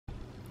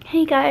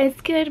Hey guys,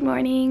 good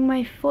morning.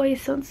 My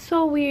voice sounds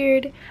so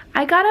weird.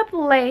 I got up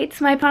late,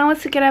 so my plan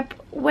was to get up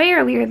way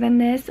earlier than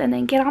this and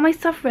then get all my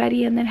stuff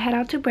ready and then head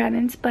out to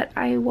Brandon's, but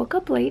I woke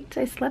up late.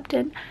 I slept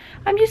in.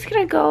 I'm just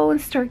gonna go and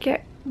start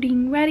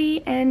getting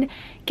ready and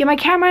get my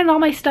camera and all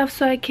my stuff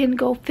so I can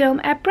go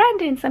film at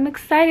Brandon's. I'm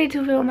excited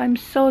to film. I'm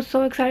so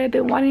excited. I've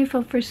been wanting to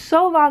film for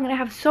so long and I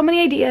have so many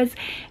ideas,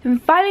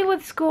 and finally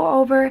with school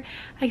over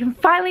I can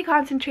finally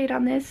concentrate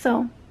on this.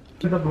 So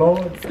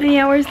 3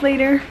 hours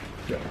later,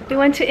 we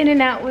went to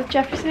In-N-Out with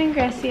Jefferson and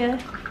Grecia.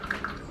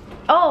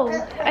 Oh,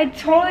 I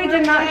totally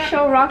did not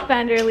show Rock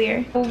Band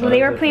earlier.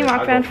 They were playing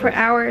Rock Band for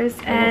hours,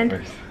 and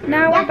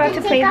now we're about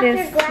to play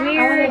this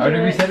weird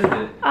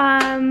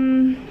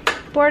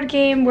board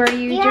game where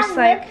you just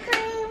like,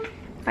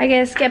 I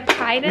guess, get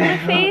pied in the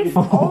face.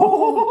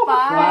 Oh,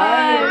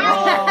 fun!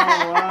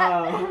 Oh,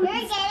 wow.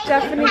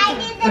 Definitely.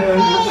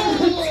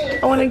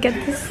 I want to get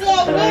this.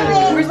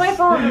 Where's my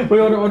phone? Wait,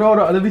 hold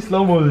on. Let me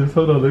slow-mo this.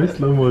 Hold on, let me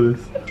slow-mo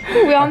this.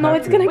 We all know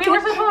it's gonna get.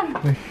 Where's my phone?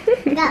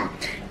 Go.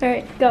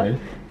 Alright, go. Ready?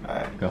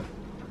 Alright, go.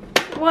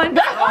 1.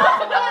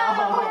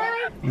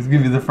 Let's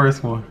give you the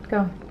first one.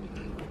 Go.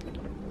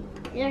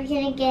 You're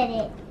gonna get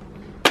it.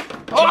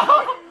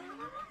 Oh!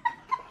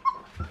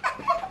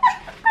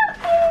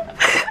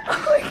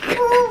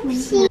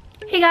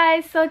 Hey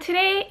guys, so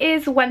today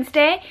is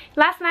Wednesday.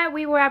 Last night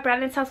we were at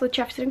Brandon's house with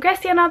Jefferson and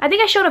Grecia, and I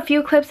think I showed a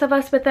few clips of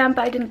us with them,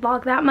 but I didn't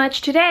vlog that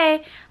much.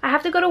 Today I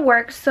have to go to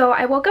work, so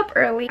I woke up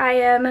early. I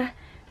am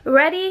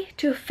ready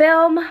to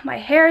film. My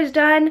hair is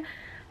done.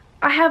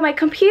 I have my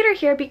computer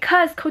here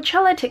because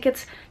Coachella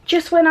tickets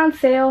just went on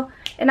sale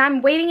and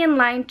I'm waiting in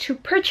line to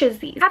purchase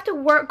these. I have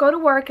to go to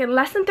work in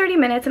less than 30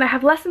 minutes and I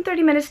have less than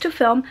 30 minutes to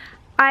film.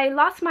 I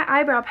lost my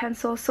eyebrow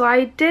pencil, so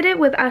I did it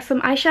with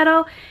some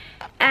eyeshadow,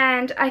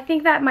 and I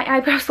think that my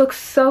eyebrows look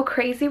so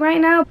crazy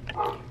right now.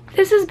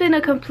 This has been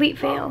a complete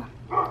fail.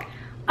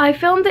 I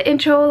filmed the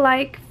intro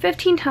like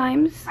 15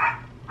 times.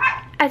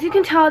 As you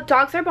can tell,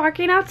 dogs are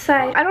barking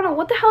outside. I don't know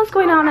what the hell is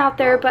going on out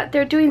there, but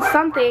they're doing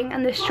something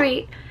in the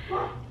street.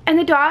 And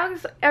the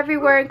dogs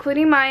everywhere,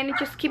 including mine,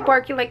 just keep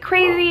barking like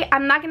crazy.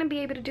 I'm not gonna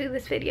be able to do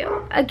this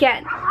video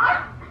again.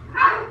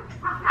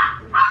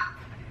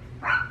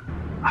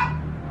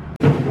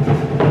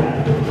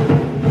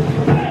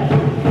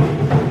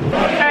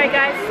 Alright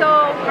guys, so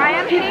I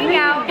am hanging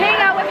out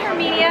with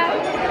Herminia,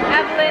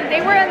 Evelyn.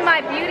 They were in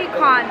my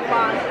BeautyCon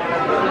vlog.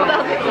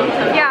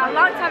 Yeah, a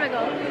long time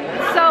ago.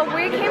 So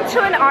we came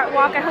to an art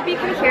walk. I hope you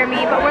can hear me,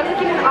 but we're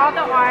looking at all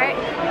the art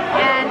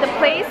and the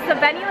place, the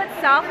venue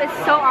itself is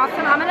so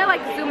awesome. I'm gonna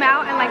like zoom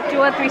out and like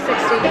do a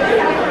 360.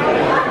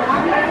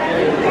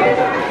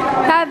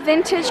 Have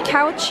vintage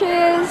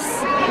couches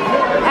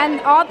and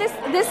all this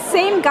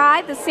same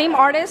guy, the same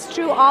artist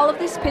drew all of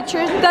these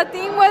pictures. The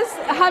theme was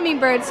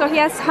hummingbirds, so he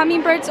has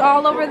hummingbirds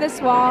all over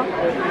this wall.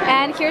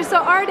 And here's the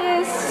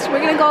artist. We're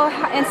gonna go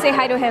and say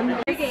hi to him.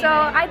 So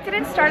I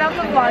didn't start off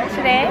the vlog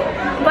today,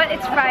 but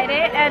it's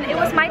Friday and it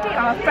was my day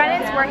off.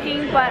 Brandon's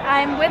working, but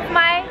I'm with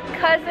my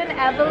cousin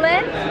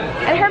Evelyn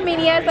and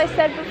Herminia, as I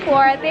said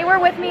before. They were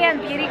with me at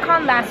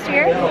BeautyCon last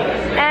year,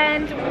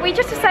 and we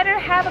just decided to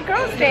have a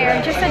girls' day,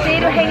 or just a day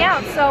to hang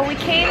out. So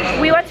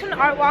we went to an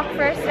art walk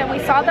first and we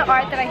saw the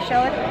art that I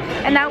showed,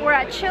 and now we're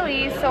at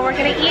Chili's, so we're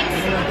gonna eat,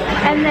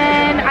 and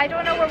then I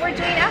don't know what we're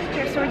doing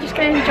after, so we're just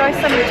gonna enjoy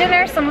some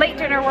dinner, some late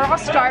dinner. We're all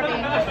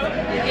starving.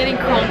 You're getting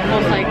cold,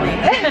 most likely.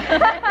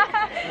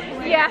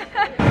 Yeah.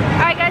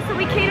 Alright guys, so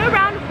we came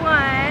around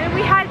 1.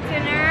 We had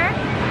dinner,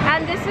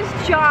 and this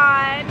is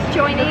John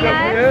joining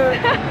us.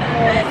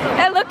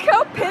 And look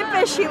how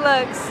pimpish he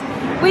looks.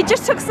 We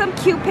just took some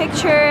cute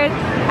pictures,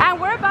 and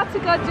we're about to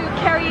go do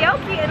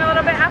karaoke in a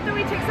little bit after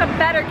we take some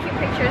better cute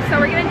pictures. So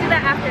we're gonna do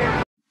that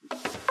after.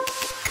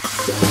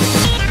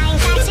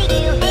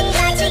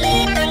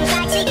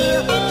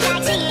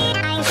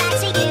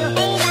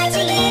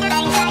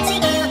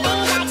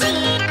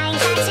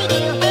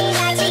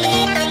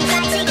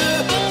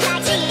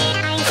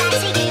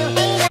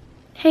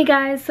 Hey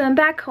guys, so I'm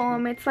back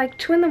home. It's like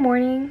 2 in the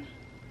morning.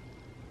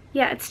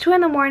 Yeah, it's 2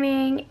 in the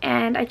morning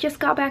and I just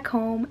got back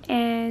home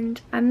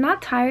and I'm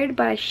not tired,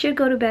 but I should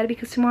go to bed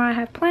because tomorrow I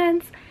have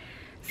plans.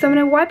 So I'm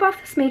gonna wipe off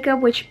this makeup,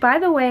 which by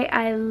the way,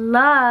 I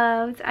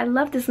loved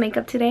this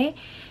makeup today,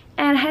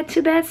 and head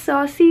to bed. So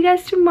I'll see you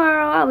guys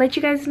tomorrow. I'll let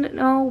you guys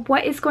know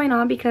what is going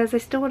on because I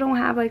still don't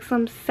have like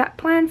some set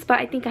plans, but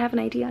I think I have an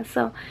idea.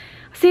 So I'll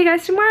see you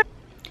guys tomorrow.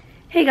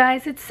 Hey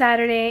guys, it's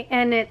Saturday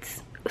and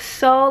it's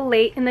so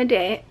late in the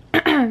day.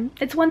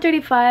 It's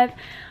 1:35.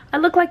 I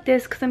look like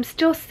this because I'm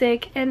still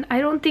sick and I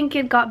don't think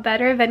it got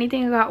better. If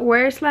anything, it got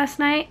worse last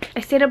night.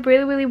 I stayed up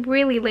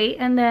really late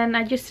and then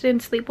I just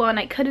didn't sleep well and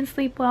I couldn't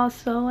sleep well,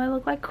 so I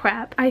look like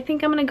crap. I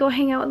think I'm gonna go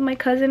hang out with my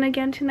cousin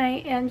again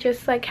tonight and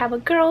just like have a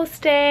girls'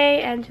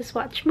 day and just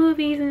watch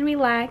movies and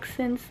relax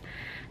since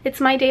it's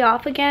my day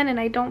off again and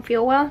I don't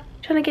feel well.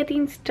 I'm trying to get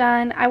things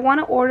done. I want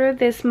to order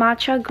this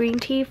matcha green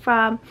tea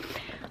from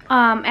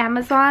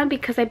Amazon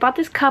because I bought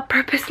this cup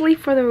purposely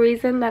for the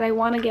reason that I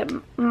want to get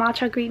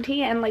matcha green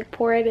tea and like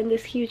pour it in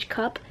this huge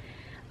cup.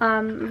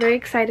 Very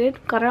excited.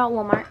 Got it at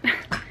Walmart.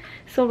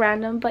 So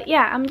random. But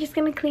yeah, I'm just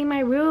gonna clean my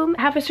room.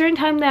 I have a certain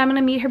time that I'm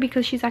gonna meet her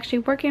because she's actually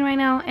working right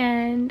now,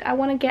 and I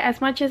want to get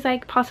as much as I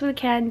possibly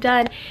can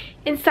done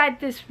inside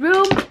this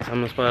room.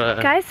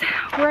 Guys,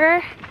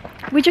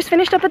 we just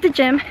finished up at the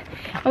gym,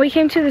 and we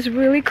came to this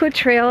really cool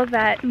trail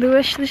that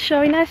Lewis is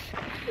showing us.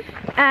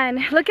 And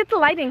look at the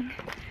lighting.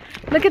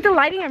 Look at the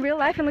lighting in real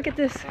life, and look at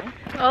this.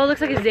 Oh, it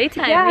looks like it's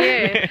daytime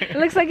here. It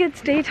looks like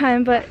it's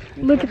daytime, but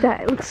look at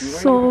that. It looks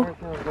so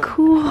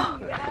cool.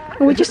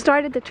 And we just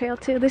started the trail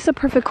too. This is a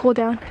perfect cool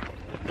down.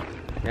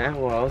 Yeah,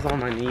 well, I was on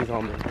my knees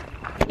all day.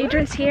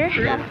 Adrian's here?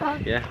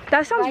 Yeah.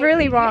 That sounds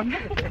really wrong.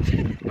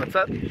 What's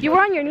up? You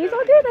were on your knees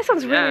all day? That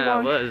sounds really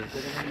wrong. Yeah, I was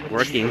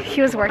working.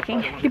 He was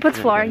working. He puts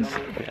floors.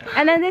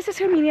 And then this is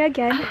Herminia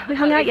again. We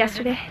hung out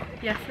yesterday.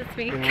 Yes, it's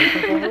me.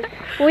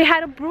 We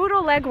had a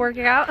brutal leg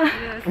workout.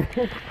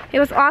 Yes. It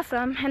was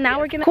awesome. And now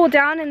we're gonna cool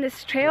down in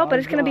this trail, but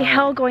it's gonna be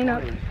hell going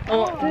up.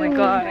 Oh my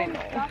god, I know.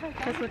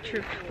 That's so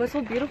true. But it's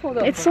so beautiful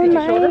though. It's so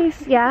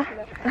nice. Yeah.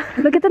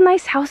 Look at the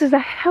nice houses. That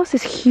house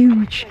is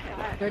huge.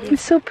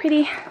 It's so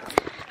pretty.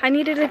 I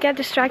needed to get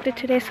distracted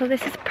today, so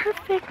this is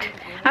perfect.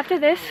 After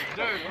this,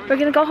 we're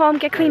gonna go home,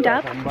 get cleaned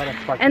up,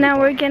 and then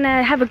we're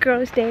gonna have a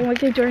girls' day. We're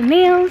gonna do our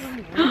nails,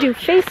 do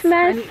face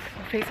masks.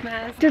 Face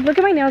mask. Dude, look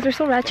at my nails, they're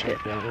so ratchet.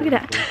 Look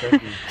at that. So Let me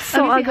see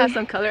ugly. have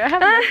some color. I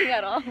have nothing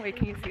at all. Wait,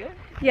 can you see it?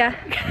 Yeah,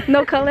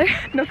 no color.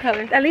 No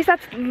color. At least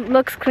that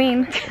looks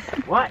clean.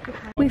 What?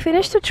 We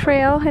finished the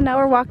trail, and now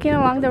we're walking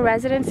along the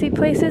residency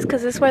places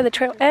because this is where the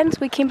trail ends.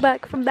 We came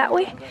back from that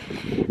way,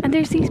 and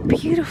there's these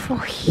beautiful,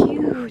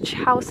 huge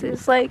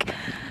houses. Like,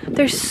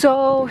 they're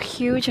so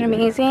huge and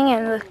amazing,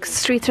 and the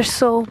streets are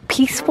so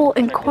peaceful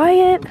and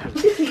quiet.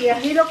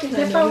 Alright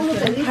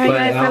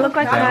guys, I look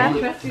like that.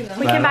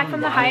 We came back from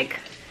the hike.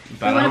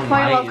 We went to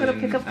Point Loco to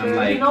pick up food.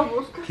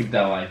 Like, keep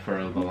that life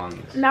for the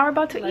longest. Now we're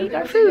about to eat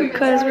our food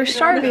because we're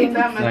starving.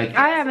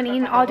 I haven't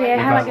eaten all day. I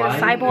had like a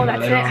acai bowl,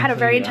 that's it. I had a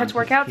very intense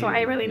workout, so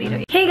I really need to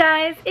eat. Hey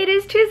guys, it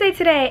is Tuesday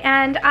today,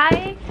 and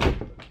I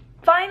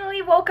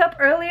finally woke up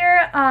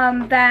earlier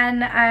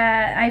than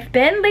I've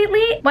been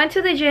lately. Went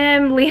to the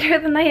gym later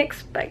than I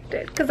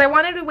expected because I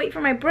wanted to wait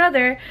for my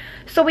brother.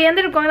 So we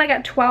ended up going like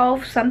at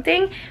 12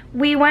 something.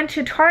 We went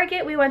to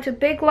Target, we went to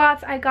Big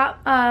Lots. I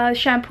got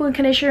shampoo and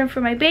conditioner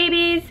for my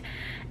babies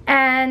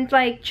and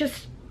like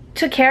just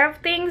took care of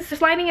things.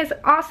 This lighting is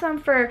awesome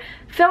for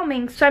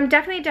filming, so I'm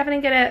definitely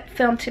gonna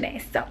film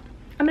today. So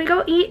I'm gonna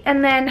go eat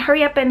and then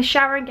hurry up and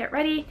shower and get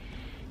ready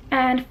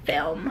and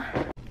film.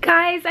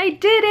 Guys, I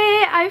did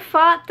it. I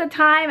fought the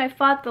time, I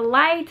fought the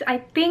light. I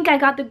think I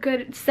got the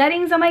good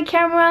settings on my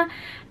camera,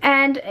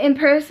 and in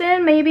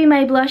person maybe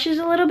my blush is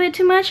a little bit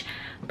too much,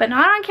 but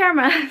not on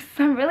camera.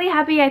 So I'm really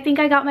happy. I think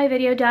I got my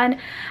video done.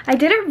 I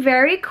did it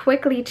very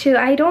quickly too.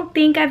 I don't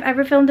think I've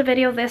ever filmed a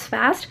video this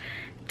fast.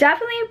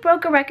 Definitely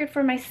broke a record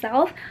for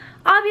myself.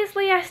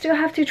 Obviously, I still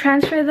have to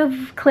transfer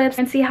the clips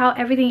and see how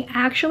everything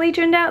actually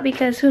turned out,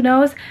 because who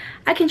knows,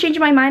 I can change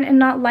my mind and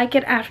not like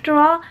it after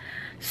all.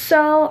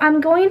 So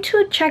I'm going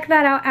to check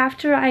that out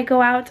after I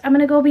go out. I'm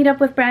gonna go meet up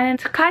with Brandon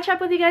to catch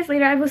up with you guys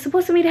later. I was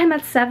supposed to meet him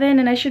at 7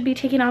 and I should be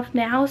taking off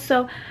now,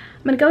 so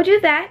I'm gonna go do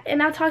that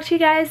and I'll talk to you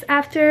guys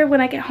after when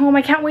I get home.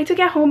 I can't wait to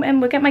get home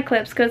and look at my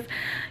clips because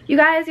you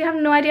guys, you have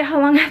no idea how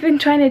long I've been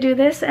trying to do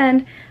this,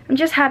 and I'm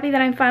just happy that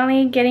I'm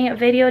finally getting a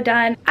video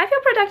done. I feel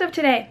productive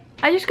today.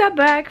 I just got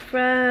back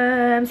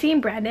from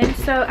seeing Brandon,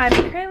 so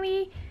I'm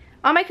currently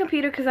on my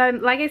computer because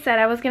like I said,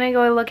 I was gonna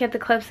go look at the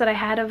clips that I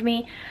had of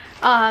me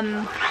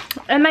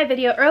in my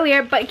video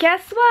earlier, but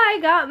guess what? I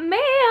got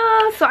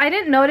mail. So I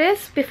didn't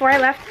notice before I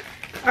left,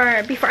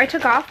 or before I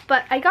took off,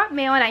 but I got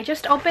mail and I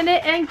just opened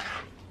it and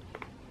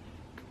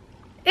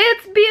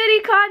it's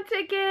BeautyCon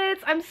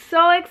tickets. I'm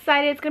so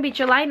excited. It's gonna be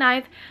July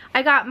 9th.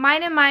 I got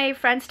mine and my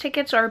friend's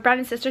tickets, or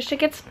Brandon's sister's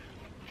tickets.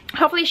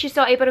 Hopefully she's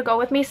still able to go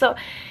with me. So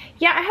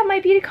yeah, I have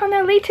my BeautyCon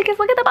LA tickets.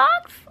 Look at the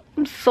box.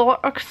 I'm so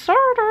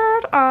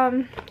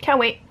excited. Can't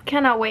wait.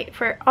 Cannot wait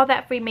for all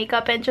that free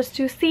makeup and just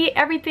to see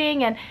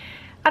everything and,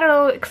 I don't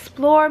know,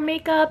 explore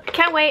makeup.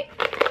 Can't wait.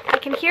 I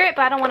can hear it,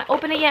 but I don't want to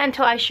open it yet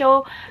until I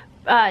show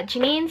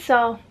Janine.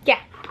 So yeah,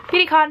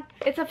 BeautyCon,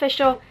 it's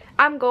official.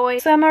 I'm going.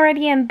 So I'm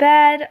already in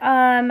bed.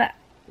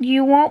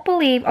 You won't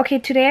believe. Okay,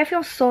 today I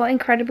feel so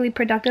incredibly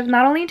productive.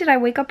 Not only did I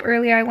wake up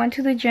earlier, I went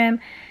to the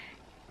gym.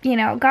 You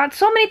know, got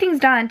so many things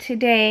done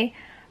today.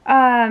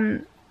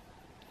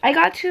 I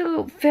got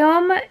to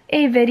film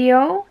a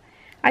video.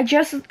 I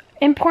just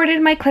imported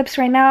my clips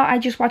right now. I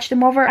just watched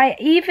them over. I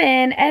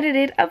even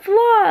edited a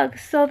vlog,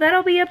 so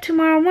that'll be up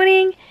tomorrow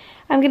morning.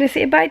 I'm gonna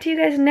say bye to you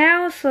guys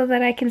now so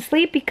that I can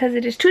sleep because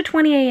it is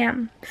 2:20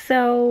 a.m.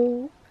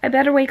 so I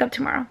better wake up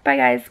tomorrow. Bye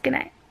guys, good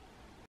night.